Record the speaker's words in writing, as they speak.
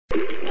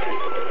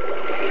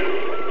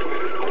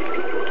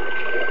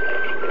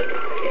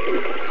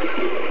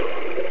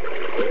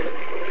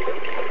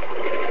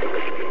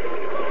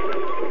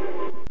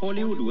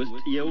ሆሊውድ ውስጥ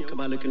የውቅ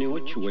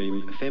ባለቅኔዎች ወይም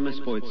ፌመስ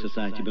ፖኤት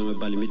ሶሳይቲ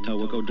በመባል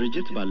የሚታወቀው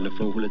ድርጅት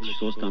ባለፈው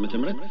 2003 ዓመተ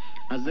ምህረት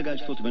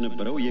አዘጋጅቶት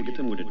በነበረው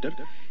የግጥም ውድድር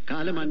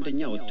ከዓለም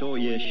አንደኛ ወጥቶ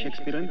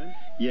የሼክስፒርን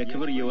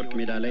የክብር የወርቅ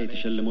ሜዳሊያ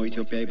የተሸለመው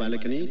ኢትዮጵያዊ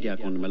ባለቅኔ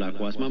ዲያቆን መላኩ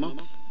አስማማው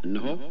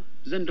እነሆ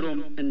ዘንድሮም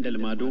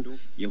እንደልማዱ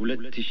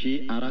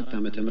የ2004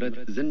 ዓመተ ምህረት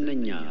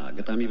ዝነኛ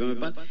ገጣሚ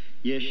በመባል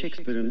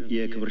የሼክስፒርን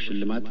የክብር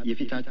ሽልማት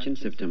የፊታችን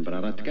ሴፕቴምበር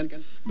 4 ቀን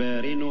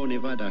በሬኖ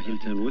ኔቫዳ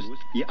ሂልተን ውስጥ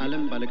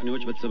የዓለም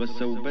ባለቅኔዎች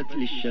በተሰበሰቡበት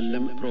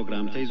ሊሸለም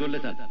ፕሮግራም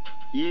ተይዞለታል።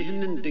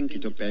 ይህንን ድንቅ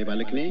ኢትዮጵያዊ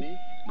ባለቅኔ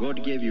God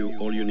gave you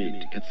all you need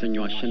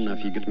ከተሰኘው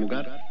አሸናፊ ግጥሙ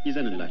ጋር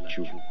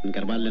ይዘንላችሁ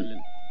እንቀርባለን።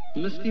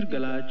 ምስጢር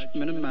ገላጭ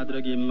ምንም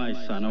ማድረግ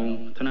የማይሳነው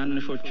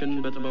ትናንሾችን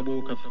በጥበቡ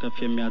ከፍ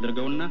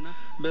የሚያደርገውና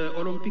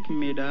በኦሎምፒክ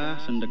ሜዳ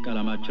ሰንደቅ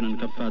ዓላማችንን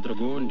ከፍ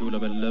አድርጎ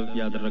እንዲውለበለብ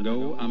ያደረገው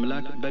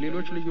አምላክ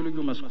በሌሎች ልዩ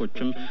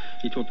መስኮችም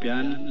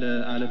ኢትዮጵያን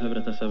ለዓለም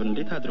ህብረተሰብ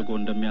እንዴት አድርጎ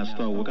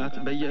እንደሚያስተዋውቃት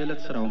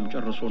በየዕለት ስራውም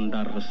ጨርሶ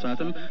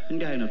እንዳረሳትም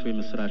እንዲህ አይነቱ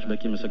የምስራች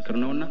በቂ ምስክር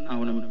ነውና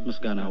አሁንም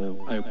ምስጋናው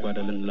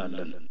አይጓደልን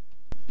እንላለን።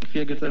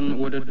 የግጥም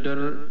ውድድር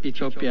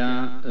ኢትዮጵያ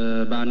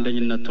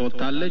በአንደኝነት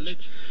ተወጣለች።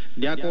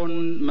 ዲያቆን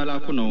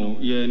መላኩ ነው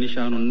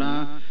የኒሻኑና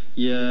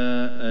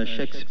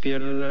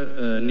የሼክስፒር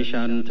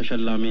ኒሻን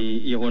ተሸላሚ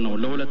የሆነው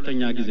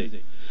ለሁለተኛ ጊዜ።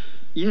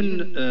 ይህን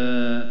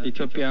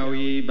ኢትዮጵያዊ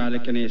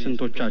ባለቅኔ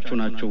ስንቶቻችሁ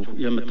ናችሁ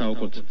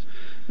የምታውቁት?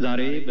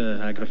 ዛሬ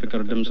በሀገር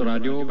ፍቅር ድምጽ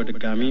ራዲዮ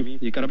በድጋሚ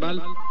ይቀርባል።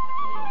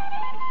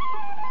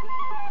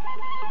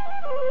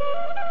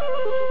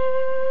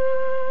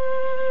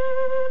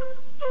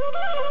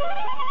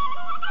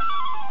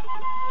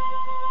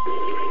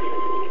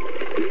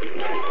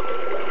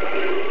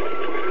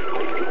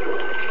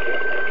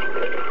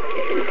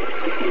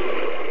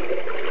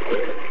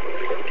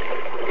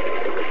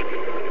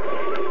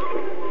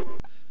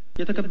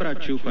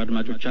 የተከበራችሁ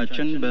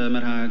አድማጮቻችን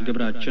በመርሃ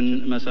ግብራችን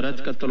መሰረት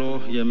ቀጥሎ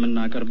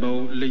የምናቀርበው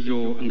ልዩ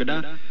እንግዳ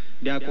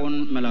ዲያቆን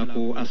መላኩ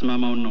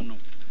አስማማው ነው።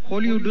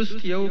 ሆሊውድ ውስጥ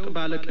የውቅ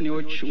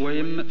ባለቅኔዎች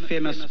ወይም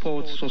ፌመስ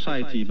ፖት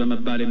ሶሳይቲ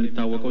በመባል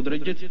የሚታወቀው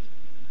ድርጅት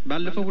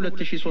ባለፈው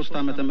 2003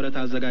 ዓመተ ምህረት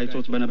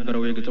አዘጋጅቶት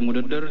በነበረው የግጥም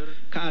ውድድር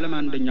ከዓለም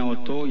አንደኛ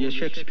ወጥቶ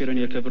የሼክስፒርን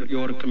የክብር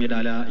የወርቅ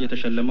ሜዳሊያ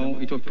የተሸለመው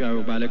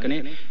ኢትዮጵያዊ ባለቅኔ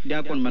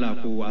ዲያቆን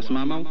መላኩ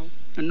አስማማው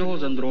እነሆ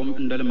ዘንድሮም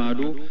እንደልማዱ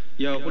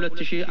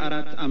የ2004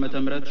 ዓመተ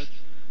ምህረት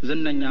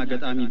ዝነኛ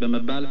ገጣሚ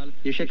በመባል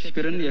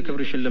የሼክስፒርን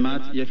የክብር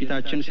ሽልማት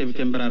የፊታችን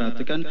ሴፕቴምበር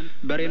 4 ቀን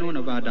በሬኖ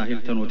ኔቫዳ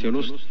ሂልተን ሆቴል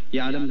ውስጥ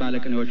የዓለም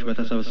ባለቅኔዎች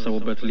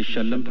በተሰበሰቡበት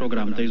ሊሸለም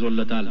ፕሮግራም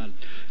ተይዞለታል።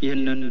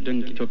 ይህንን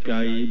ድንቅ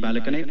ኢትዮጵያዊ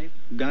ባለቅኔ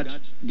God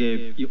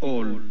gave you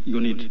all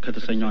you need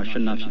ከተሰኘው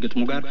አሸናፊ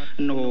ግጥሙ ጋር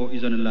እነሆ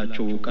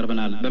ይዘንላችሁ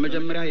ቀርበናል።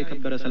 በመጀመሪያ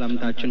የከበረ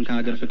ሰላምታችን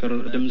ከሀገር ፍቅር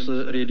ድምጽ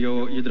ሬዲዮ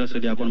ይድረስ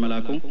ዲያቆን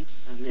መላኩ።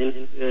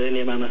 እኔ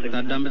ማመሰግናለሁ።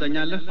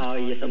 ታዳምጠኛለህ? አዎ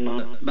እየሰማሁ።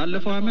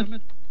 ባለፈው ዓመት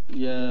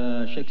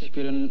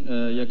የሼክስፒርን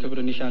የክብር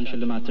ኒሻን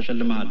ሽልማት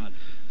ተሸልመሃል።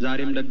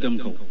 ዛሬም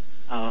ደገምከው።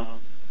 አዎ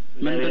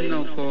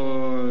ምንድነው እኮ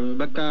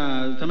በቃ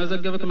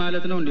ተመዘገብክ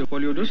ማለት ነው እንዴ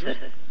ሆሊውድ ውስጥ?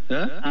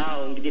 አዎ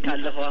እንግዲህ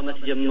ካለፈው ዓመት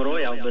ጀምሮ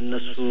ያው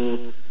በእነሱ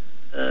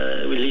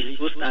ሊስት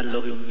ውስጥ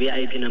አለው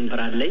ቪአይፒ ነምበር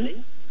አለኝ።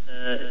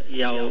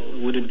 ያው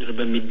ውድድር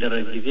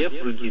በሚደረግ ጊዜ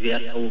ሁሉ ጊዜ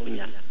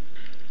ያሳውቁኛል።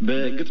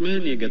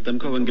 በግጥምህን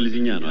የገጠምከው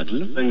በእንግሊዘኛ ነው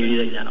አይደል?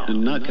 በእንግሊዘኛ ነው።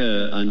 እና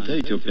ከአንተ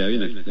ኢትዮጵያዊ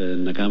ነህ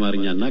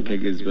ከአማርኛና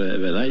ከግዕዝ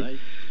በላይ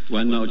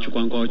ዋናዎቹ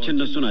ቋንቋዎች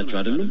እነሱ ናቸው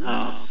አይደል?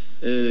 አዎ።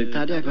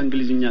 ታዲያ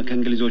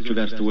ከእንግሊዞቹ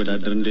ጋር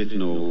ስትወዳደር እንዴት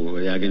ነው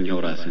ያገኘው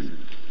ራስን?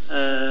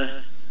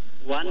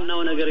 ዋናው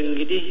ነገር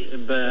እንግዲህ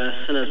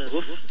በስነ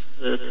ጽሁፍ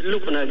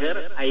ትልቁ ነገር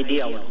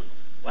አይዲያው ነው።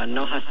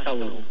 ዋናው ሐሳቡ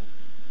ነው።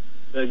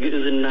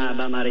 በግዕዝና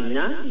በአማርኛ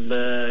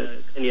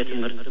በቅኔ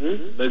ትምህርትም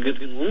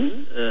በግጥሙም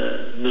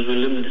ብዙ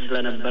ልምድ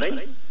ስለነበረኝ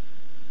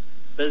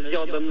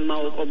በዚያው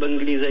በማውቀው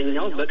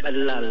በእንግሊዘኛው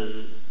በቀላል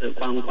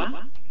ቋንቋ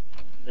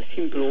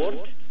በሲምፕል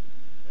ወርድ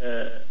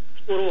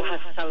ጥሩ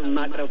ሐሳብ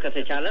ማቅረብ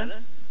ከተቻለ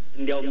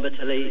እንዲያውም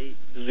በተለይ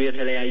ብዙ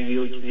የተለያዩ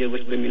የውጭ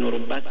ዜጎች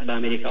በሚኖሩባት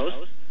በአሜሪካ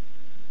ውስጥ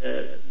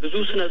ብዙ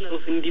ስነ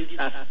ጽሁፍ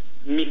እንዲጻፍ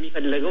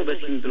የሚፈለገው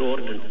በሲምፕል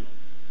ወርድ ነው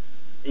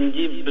እንጂ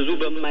ብዙ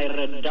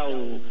በማይረዳው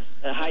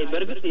ሃይ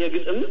በርግጥ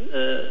የግጥም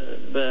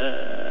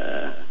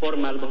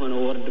በፎርማል በሆነ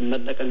ወርድ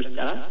መጠቀም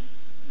ይቻላል።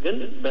 ግን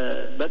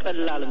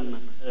በቀላልም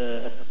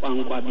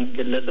ቋንቋ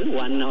ቢገለጽም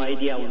ዋናው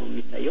አይዲያው ነው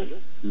የሚታየው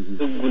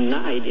ህጉና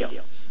አይዲያው።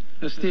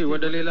 እስቲ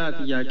ወደ ሌላ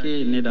ጥያቄ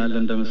እንሄዳለን።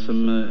 እንደምስም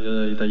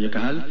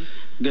ይጠይቃል።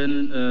 ግን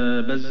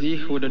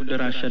በዚህ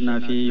ውድድር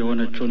አሸናፊ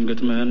የሆነችውን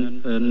ግጥምህን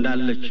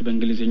እንዳለች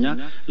በእንግሊዘኛ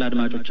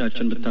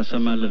ለአድማጮቻችን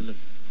ብታሰማልን።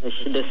 እሺ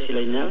ደስ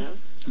ይለኛል።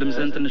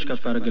 ድምፅህን ትንሽ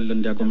ከፍ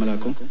አድርግልን ዲያቆን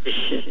መላኩ።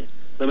 እሺ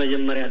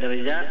በመጀመሪያ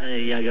ደረጃ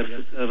የሀገር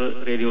ፍቅር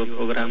ሬዲዮ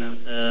ፕሮግራም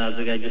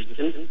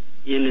አዘጋጆችን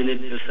ይህንን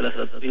እድል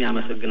ስለሰጡኝ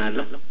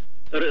አመሰግናለሁ።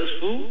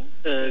 ርዕሱ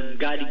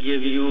God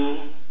gave you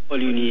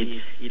all you need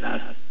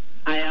ይላል።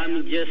 I am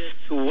just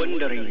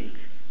wondering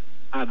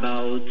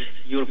about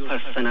your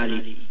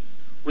personality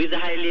with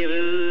high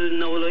level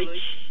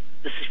knowledge,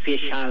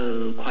 special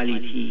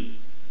quality.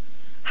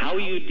 How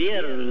you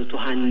dare to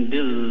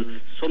handle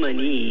so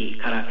many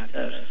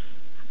characters,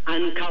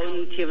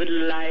 uncountable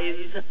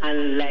lives,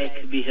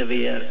 unlike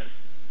behaviors,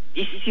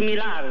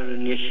 dissimilar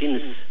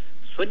nations,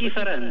 so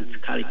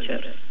different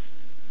cultures.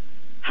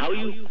 How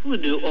you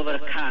could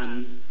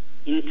overcome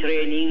in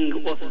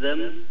training of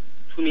them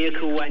to make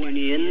one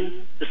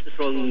union a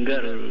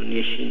stronger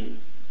nation,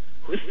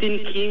 who's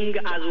thinking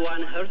as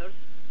one heart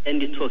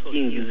and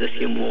talking the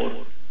same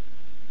word.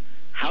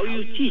 How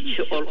you teach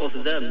all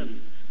of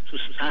them to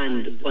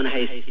stand on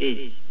high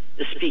stage,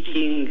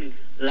 speaking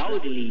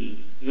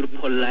loudly your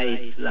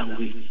polite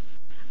language.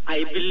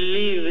 I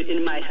believe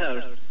in my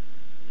heart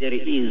there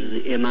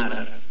is a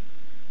matter,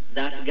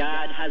 that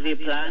God has a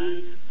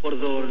plan for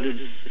the world's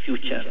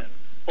future.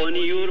 On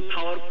your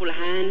powerful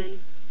hand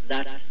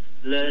that's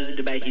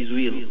blessed by His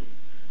will.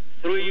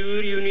 Through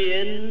your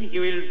union, He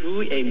will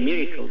do a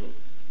miracle.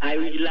 I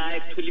would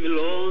like to live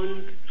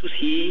long to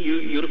see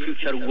your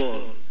future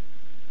goal.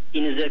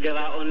 In the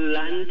Gabaon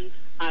land,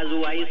 as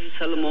wise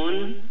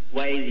Solomon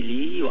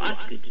wisely you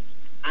asked,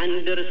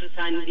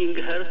 understanding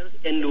heart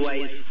and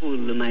wiseful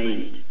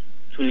mind,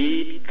 to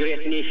lead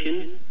great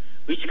nation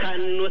which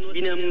cannot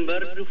be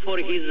numbered for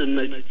His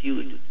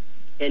multitude,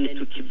 and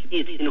to keep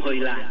it in holy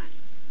land.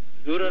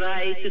 Your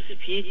right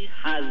speech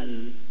has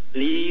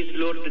pleased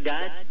Lord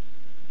God.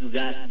 You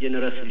got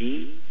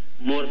generously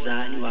more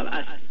than you have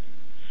asked.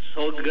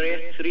 So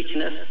great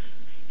richness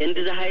and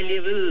the high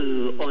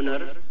level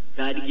honor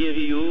God gave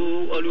you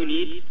all you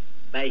need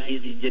by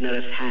His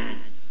generous hand.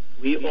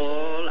 We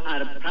all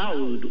are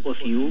proud of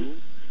you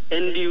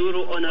and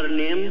your honor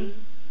name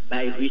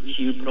by which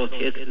you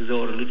protect the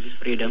world's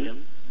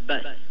freedom.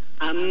 But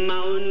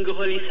among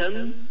holy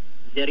some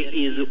there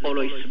is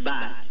always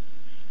bad.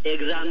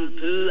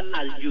 Example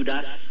as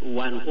Judas,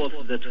 one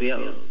of the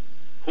 12,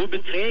 who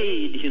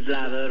betrayed his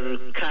lover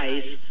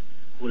Christ,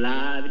 who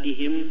loved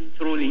him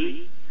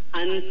truly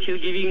until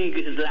giving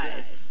his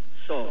life.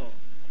 So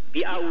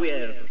be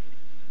aware,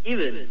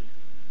 even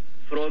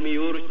from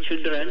your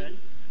children,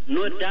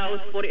 no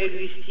doubt for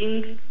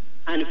existing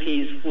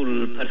unfaithful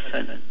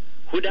person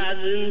who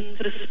doesn't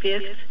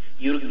respect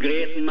your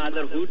great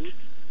motherhood,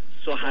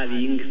 so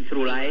having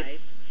through life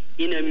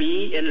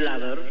enemy and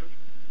lover,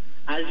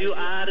 as you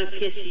are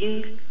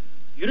facing,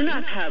 you do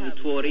not have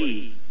to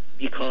worry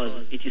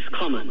because it is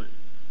common.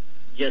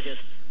 Just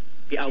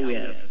be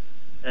aware.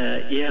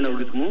 ይሄ ነው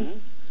ግጥሙ።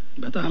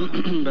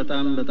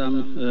 በጣም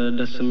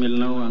ደስ የሚል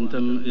ነው።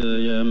 አንተም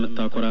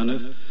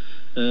የምታኮራነህ።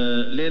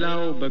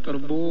 ሌላው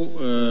በቅርቡ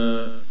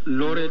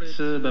ሎሬት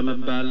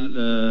በመባል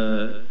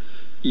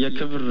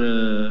የክብር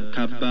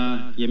ካባ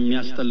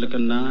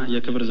የሚያስጠልቅና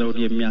የክብር ዘውድ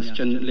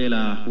የሚያስጭን ሌላ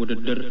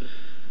ውድድር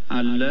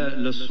አለ።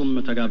 ለሱም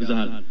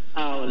ተጋብዘሃል?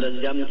 አዎ፣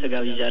 ለዚያም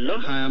ተጋብዣለሁ።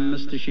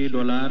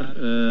 $25,000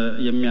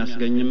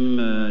 የሚያስገኝም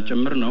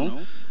ጭምር ነው።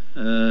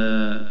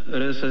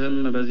 ርዕስህም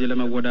በዚህ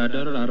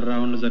ለመወዳደር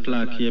አራውን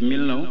ዘክላክ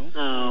የሚል ነው።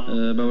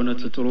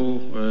 በእውነት ጥሩ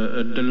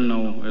እድል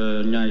ነው።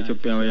 እኛ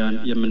ኢትዮጵያውያን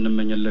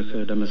የምንመኝልህ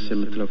ደመስ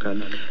የምትለው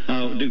ካለ?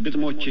 አዎ፣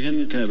 ግጥሞችህን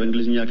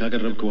በእንግሊዝኛ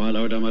ካቀረብክ በኋላ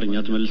ወደ አማርኛ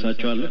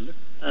ትመልሳቸዋለህ?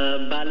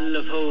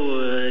 ባለፈው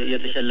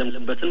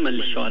የተሸለምኩበትን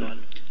መልሼዋለሁ።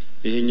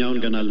 ይሄኛውን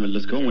ገና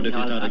አልመለስከውም፣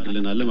 ወደፊት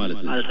አደርግልናለህ ማለት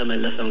ነው?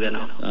 አልተመለሰም ገና።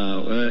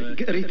 አዎ፣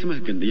 ሪትምህ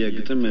ግን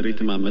የግጥም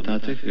ሪትም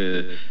አመታትህ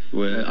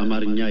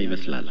አማርኛ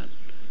ይመስላል።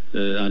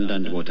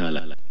 አንዳንድ ቦታ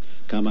ላይ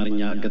ከአማርኛ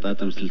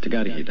አገጣጠም ስልት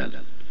ጋር ይሄዳል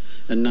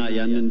እና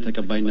ያንን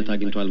ተቀባይነት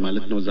አግኝቷል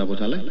ማለት ነው እዛ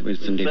ቦታ ላይ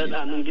ወይስ እንዴት?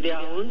 በጣም እንግዲህ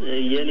አሁን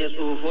የኔ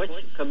ጽሁፎች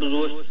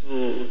ከብዙዎቹ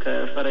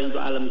ከፈረንጁ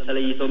ዓለም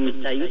ተለይተው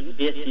የሚታዩት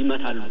ቤት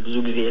ይመታሉ። ብዙ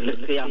ጊዜ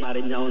ልክ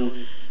የአማርኛውን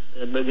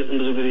በግጥም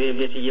ብዙ ጊዜ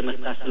ቤት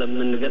እየመታ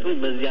ስለምንገጥም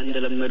በዚያ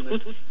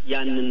እንደለመድኩት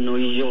ያንን ነው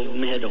ይዤው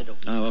መሄደው።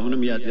 አዎ፣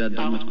 አሁንም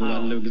ያዳመጥኩ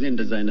ባለው ጊዜ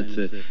እንደዛ አይነት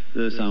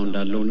ሳውንድ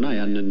አለውና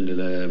ያንን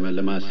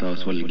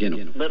ለማስታወስ ፈልጌ ነው።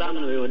 በጣም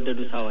ነው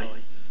የወደዱት። አዋይ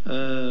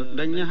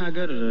በእኛ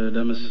ሀገር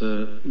ደምስ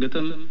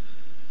ግጥም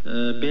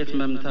ቤት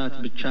መምታት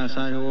ብቻ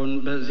ሳይሆን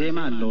በዜማ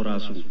አለው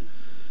ራሱ።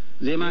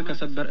 ዜማ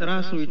ከሰበር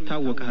ራሱ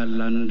ይታወቃል።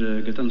 አንድ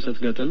ግጥም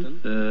ስትገጥም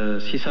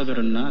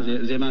ሲሰብርና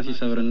ዜማ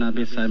ሲሰብርና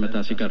ቤት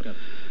ሳይመታ ሲቀር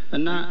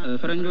እና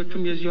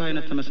ፈረንጆቹም የዚሁ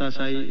አይነት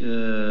ተመሳሳይ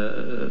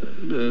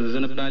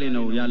ዝንባሌ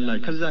ነው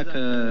ያላቸው። ከዛ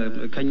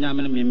ከኛ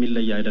ምንም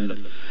የሚለይ አይደለም።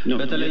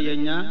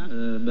 በተለይኛ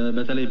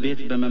በተለይ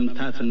ቤት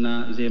በመምታትና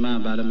ዜማ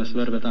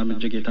ባለመስበር በጣም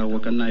እጅግ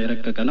የታወቀና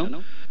የረቀቀ ነው።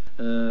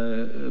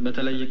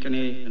 በተለይ ቅኔ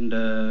እንደ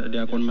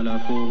ዲያቆን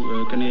መላኩ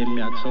ቅኔ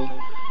የሚያቅሰው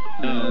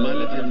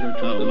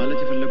ማለት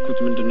የፈለኩት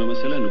ምንድነው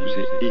መሰለ ንጉሴ፣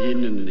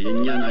 ይሄንን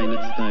የኛን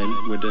አይነት ስታይል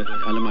ወደ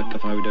ዓለም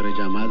አቀፋዊ ደረጃ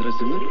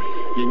ማድረስና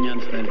የኛን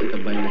ስታይል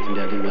ተቀባይነት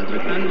እንዲያገኝ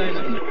ማድረግ አንድ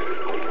አይነት ነው።